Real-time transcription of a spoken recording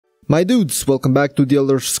My dudes, welcome back to the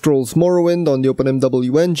Elder Scrolls Morrowind on the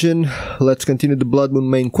OpenMW engine. Let's continue the Bloodmoon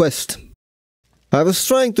Main Quest. I was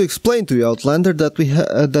trying to explain to you, Outlander,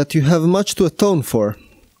 that you have much to atone for.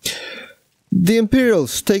 The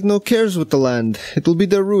Imperials take no cares with the land. It will be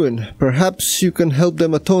their ruin. Perhaps you can help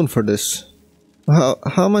them atone for this. How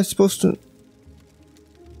am I supposed to...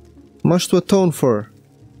 Much to atone for?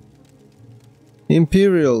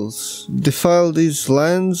 Imperials defile these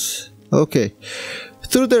lands? Okay.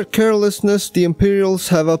 Through their carelessness, the Imperials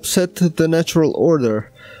have upset the natural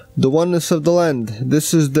order, the oneness of the land.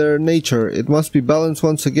 This is their nature. It must be balanced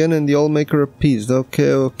once again and the Allmaker appeased.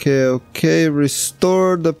 Okay.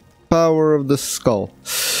 Restore the power of the skull.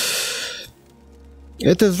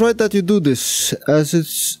 It is right that you do this, as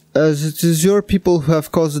it is your people who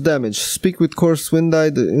have caused the damage. Speak with Coarse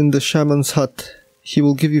Windeye in the shaman's hut. He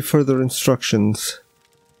will give you further instructions.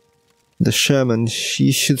 The shaman,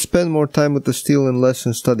 he should spend more time with the steel and less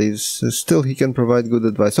in studies. Still, he can provide good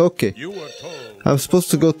advice. Okay. I'm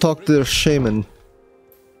supposed to go talk to their shaman.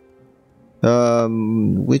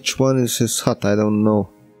 Which one is his hut? I don't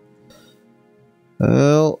know.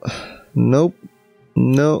 Well, nope.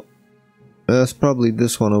 No. That's probably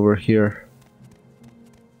this one over here.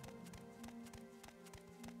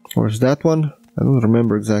 Or is that one? I don't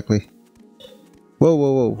remember exactly.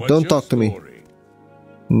 Whoa. Don't talk to me.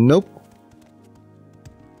 Nope.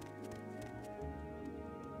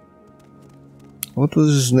 What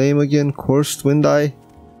was his name again? Coarse Windeye?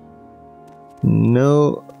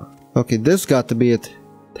 No. Okay, this got to be it.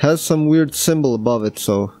 It has some weird symbol above it,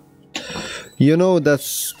 so... You know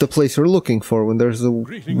that's the place you're looking for when there's a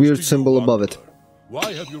weird symbol above it.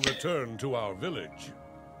 Why have you returned to our village?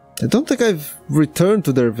 I don't think I've returned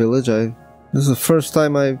to their village. This is the first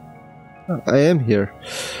time I am here.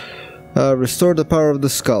 Restore the power of the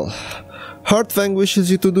skull. Heartfang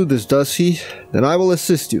wishes you to do this, does he? Then I will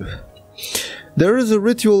assist you. There is a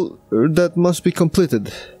ritual that must be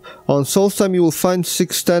completed. On Solstheim you will find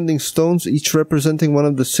 6 standing stones, each representing one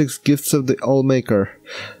of the 6 gifts of the Allmaker.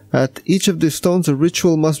 At each of these stones a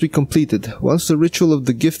ritual must be completed. Once the ritual of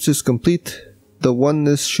the gifts is complete, the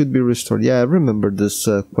oneness should be restored. Yeah, I remember this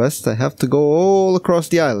quest. I have to go all across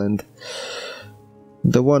the island.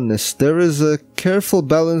 The oneness. There is a careful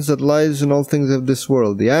balance that lies in all things of this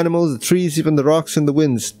world. The animals, the trees, even the rocks and the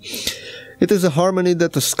winds. It is a harmony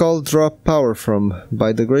that the skull draw power from.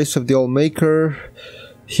 By the grace of the Allmaker,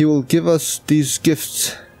 he will give us these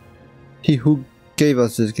gifts. He who gave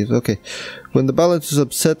us these gifts. Okay. When the balance is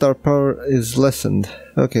upset, our power is lessened.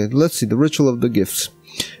 Okay, let's see. The ritual of the gifts.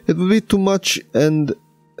 It will be too much and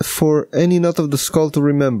for any nut of the skull to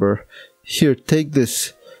remember. Here, take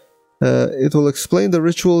this. It will explain the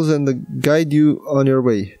rituals and guide you on your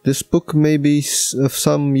way. This book may be of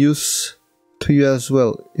some use to you as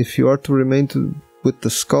well. If you are to remain with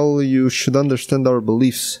the skull, you should understand our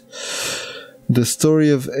beliefs. The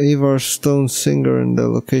story of Avar Stone Singer and the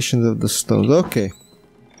locations of the stones. Okay.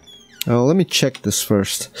 Let me check this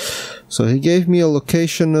first. So he gave me a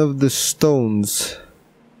location of the stones.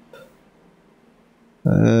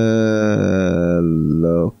 Locations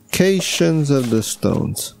of the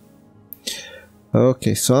stones.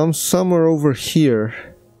 Okay, so I'm somewhere over here.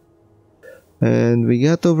 And we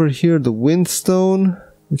got over here the Windstone,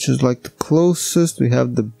 which is like the closest. We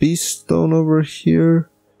have the Beast Stone over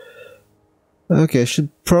here. Okay, I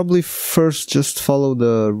should probably first just follow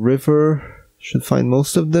the river. Should find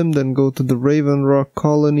most of them, then go to the Raven Rock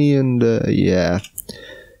Colony and yeah.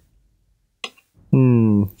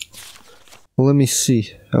 Well, let me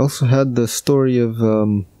see. I also had the story of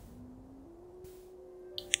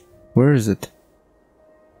where is it?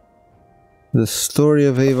 The story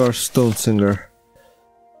of Avar Stonesinger.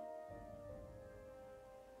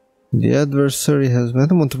 The adversary has... I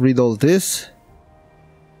don't want to read all this.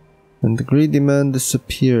 And the greedy man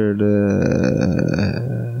disappeared.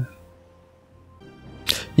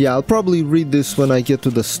 Yeah, I'll probably read this when I get to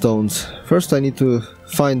the stones. First I need to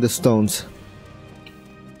find the stones.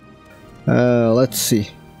 Let's see.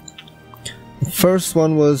 The first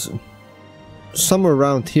one was somewhere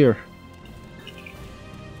around here.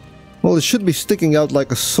 Well, it should be sticking out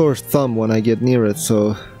like a sore thumb when I get near it,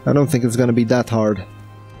 so I don't think it's gonna be that hard.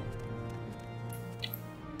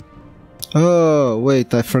 Oh,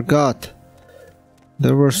 wait, I forgot.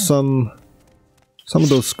 There were some of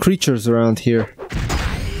those creatures around here.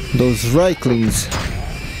 Those Reiklings.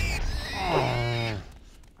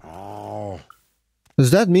 Is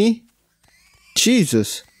that me?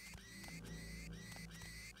 Jesus.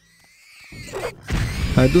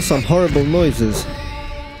 I do some horrible noises.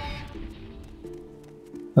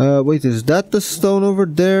 Wait, is that the stone over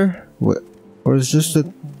there? Or is just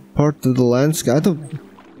a part of the landscape? I don't...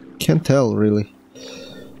 Can't tell, really.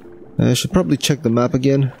 I should probably check the map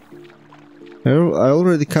again. I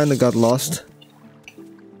already kinda got lost.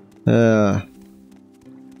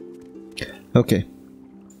 Okay.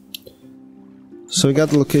 So we got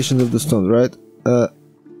the location of the stone, right?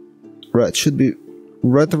 Right, should be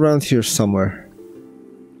right around here somewhere.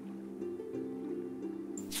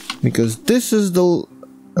 Because this is the...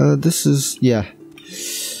 yeah.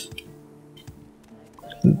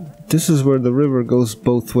 This is where the river goes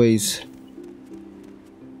both ways.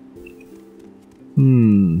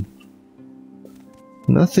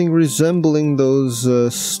 Nothing resembling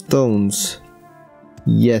those stones.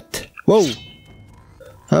 Yet. Whoa!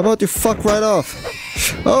 How about you fuck right off?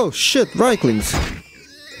 Oh shit, Reiklings!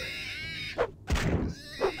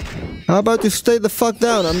 How about you stay the fuck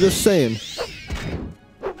down? I'm just saying.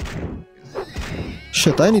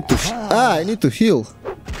 Shit, I need to... I need to heal.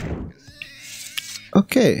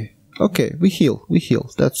 Okay, okay, we heal.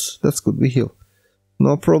 That's good, we heal.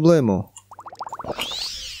 No problemo.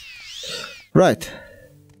 Right.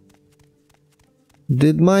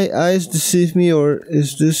 Did my eyes deceive me, or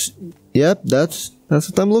is this... Yep, that's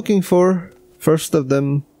what I'm looking for. First of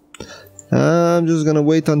them. I'm just gonna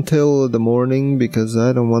wait until the morning, because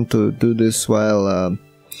I don't want to do this while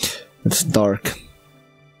it's dark.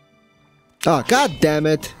 Ah, god damn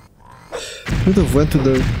it! I would have went to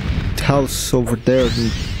the house over there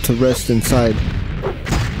to rest inside.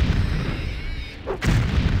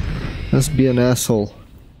 Let's be an asshole.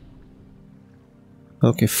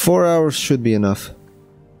 Okay, 4 hours should be enough.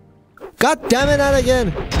 God damn it, not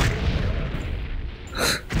again!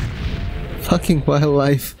 Fucking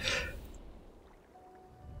wildlife.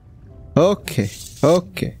 Okay,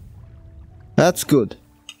 okay. That's good.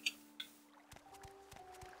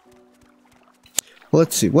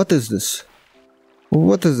 Let's see, what is this?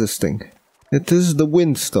 What is this thing? It is the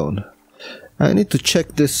Windstone. I need to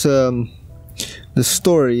check this, the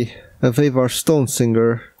story of Avar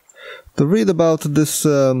Stonesinger to read about this,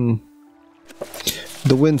 the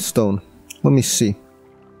Windstone. Let me see.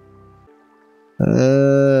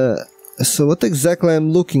 So what exactly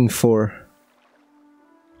I'm looking for?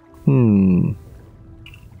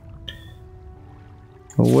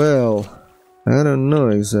 Well, I don't know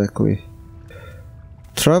exactly.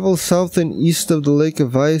 Travel south and east of the Lake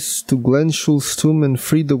of Ice to Glenschul's tomb and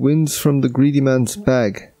free the winds from the greedy man's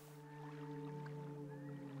bag.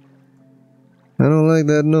 I don't like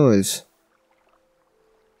that noise.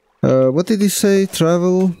 What did he say?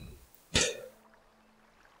 Travel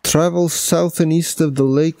south and east of the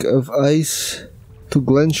Lake of Ice to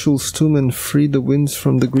Glenschul's tomb and free the winds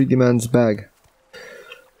from the greedy man's bag.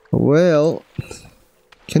 Well,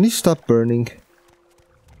 can you stop burning?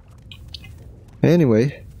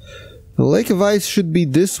 Anyway, the Lake of Ice should be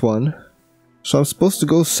this one. So I'm supposed to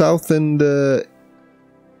go south and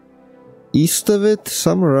east of it,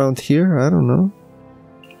 somewhere around here, I don't know.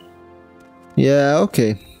 Yeah,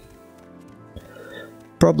 okay.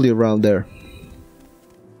 Probably around there.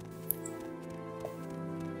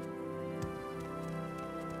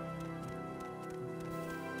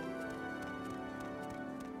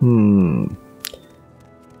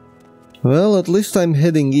 Well, at least I'm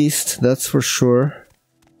heading east, that's for sure.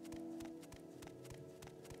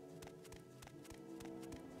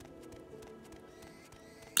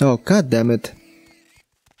 Oh, god damn it.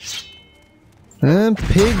 And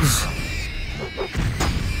pigs.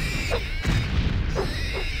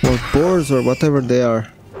 Or boars or whatever they are.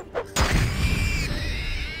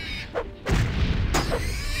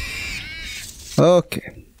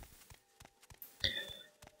 Okay.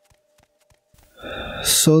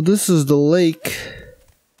 So this is the lake.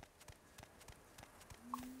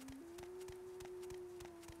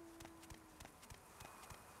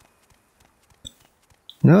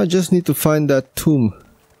 Now I just need to find that tomb.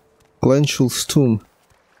 Glenschul's tomb.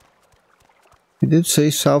 He did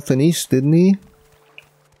say south and east, didn't he?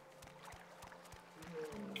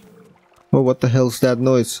 Oh, what the hell's that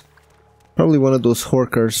noise? Probably one of those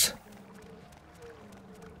horkers.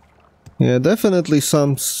 Yeah, definitely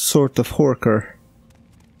some sort of horker.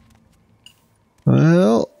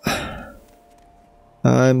 Well,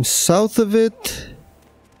 I'm south of it,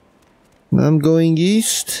 and I'm going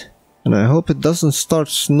east, and I hope it doesn't start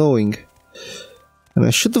snowing. And I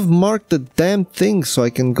should have marked the damn thing so I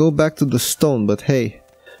can go back to the stone, but hey,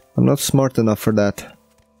 I'm not smart enough for that.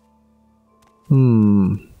 I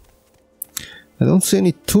don't see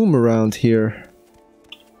any tomb around here.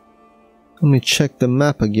 Let me check the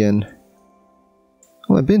map again.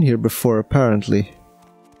 Oh, I've been here before, apparently.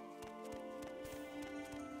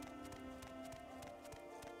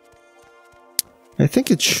 I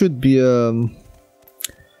think it should be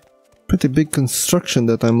Pretty big construction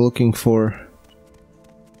that I'm looking for.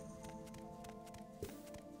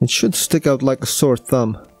 It should stick out like a sore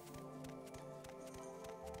thumb.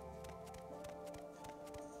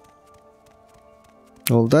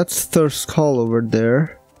 Oh, that's Thirst Hall over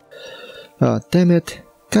there. Ah, damn it.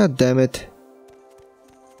 God damn it.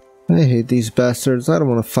 I hate these bastards. I don't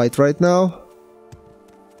want to fight right now.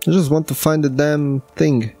 I just want to find the damn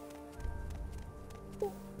thing.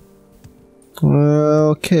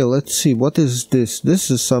 Okay, let's see. What is this?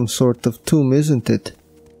 This is some sort of tomb, isn't it?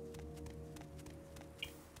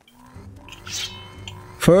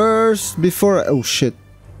 First, before... Oh, shit.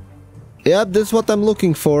 Yep, this is what I'm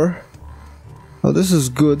looking for. Oh, this is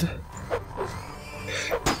good.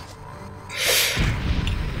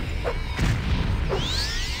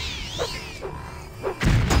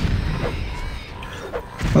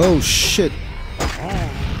 Oh, shit.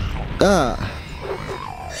 Ah.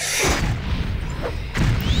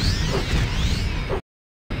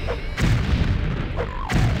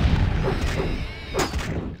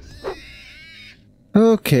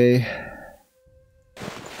 Okay.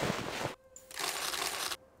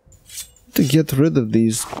 To get rid of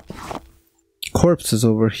these corpses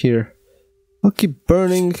over here. I'll keep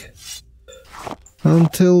burning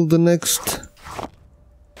until the next...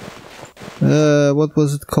 what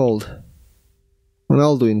was it called? When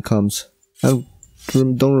Alduin comes. I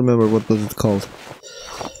don't remember what was it called.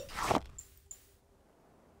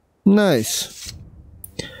 Nice.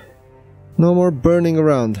 No more burning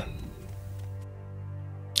around.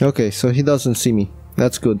 Okay, so he doesn't see me.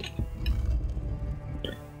 That's good.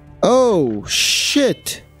 Oh,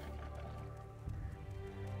 shit!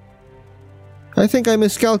 I think I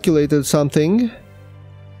miscalculated something.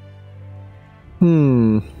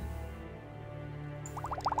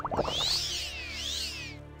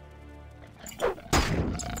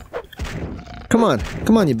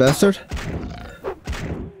 Come on, you bastard.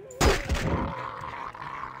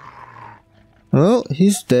 Well,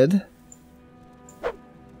 he's dead.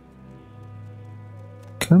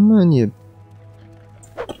 Come on, you...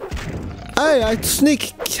 Hey, I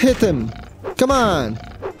sneak hit him! Come on!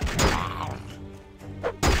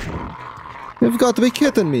 You've got to be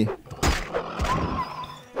kidding me!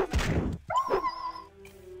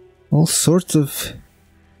 All sorts of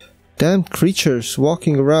damn creatures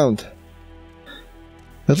walking around.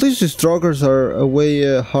 At least these Draugrs are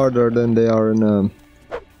way harder than they are in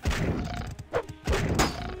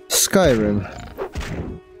Skyrim.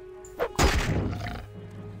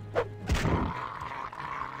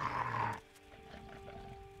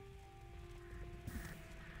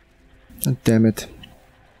 Oh, damn it.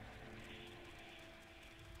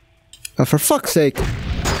 Oh, for fuck's sake!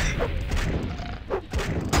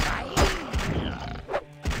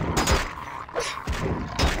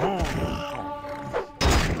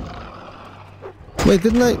 Wait,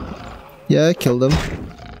 didn't I? Yeah, I killed him.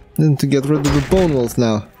 Then to get rid of the bone wolf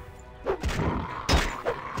now.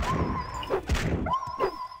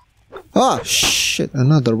 Ah, shit,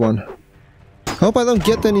 another one. Hope I don't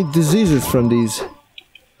get any diseases from these.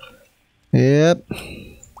 Yep.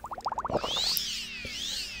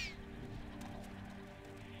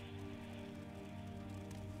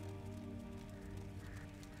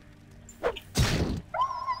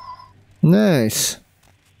 Nice.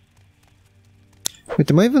 Wait,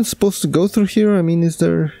 am I even supposed to go through here? I mean, is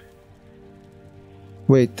there...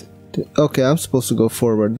 Wait. Okay, I'm supposed to go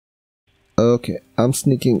forward. Okay, I'm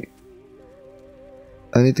sneaking.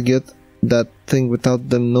 I need to get that thing without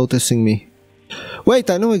them noticing me. Wait,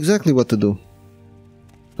 I know exactly what to do.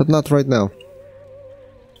 But not right now.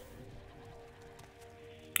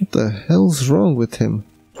 What the hell's wrong with him?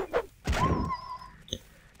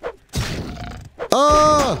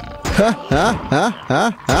 Oh! Ha ha ha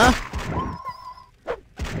ha ha!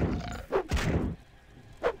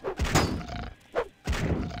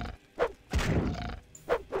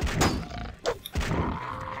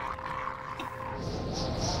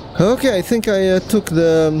 Okay, I think I took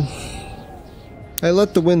the... I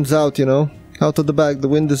let the winds out, you know? Out of the bag. The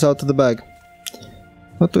wind is out of the bag.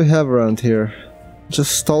 What do we have around here?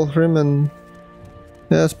 Just stall him and...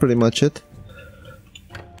 Yeah, that's pretty much it.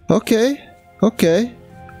 Okay. Okay.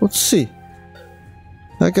 Let's see.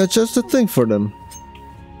 I got just a thing for them.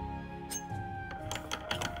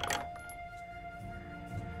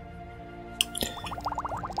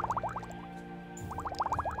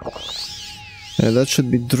 Yeah, that should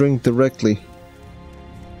be drink directly.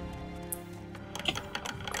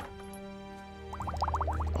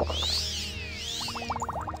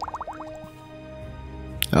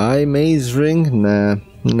 Eye maze ring? Nah.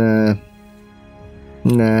 Nah.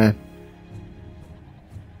 Nah.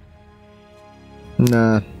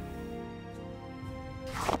 Nah.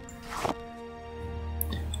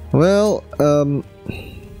 Well,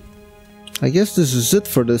 I guess this is it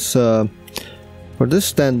for this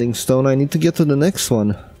standing stone. I need to get to the next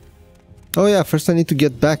one. Oh yeah, first I need to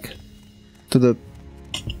get back to the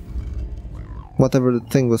whatever the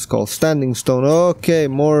thing was called. Standing stone. Okay,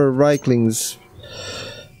 more Reiklings.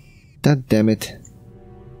 God damn it.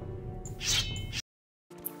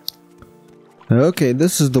 Okay,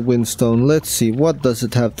 this is the Windstone. Let's see, what does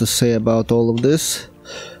it have to say about all of this?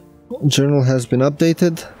 Journal has been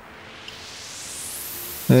updated.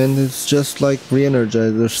 And it's just like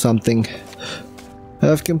re-energized or something. I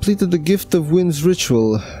have completed the Gift of Winds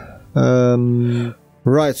ritual.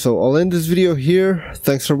 Right, so I'll end this video here.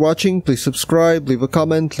 Thanks for watching. Please subscribe, leave a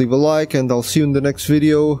comment, leave a like, and I'll see you in the next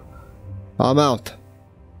video. I'm out.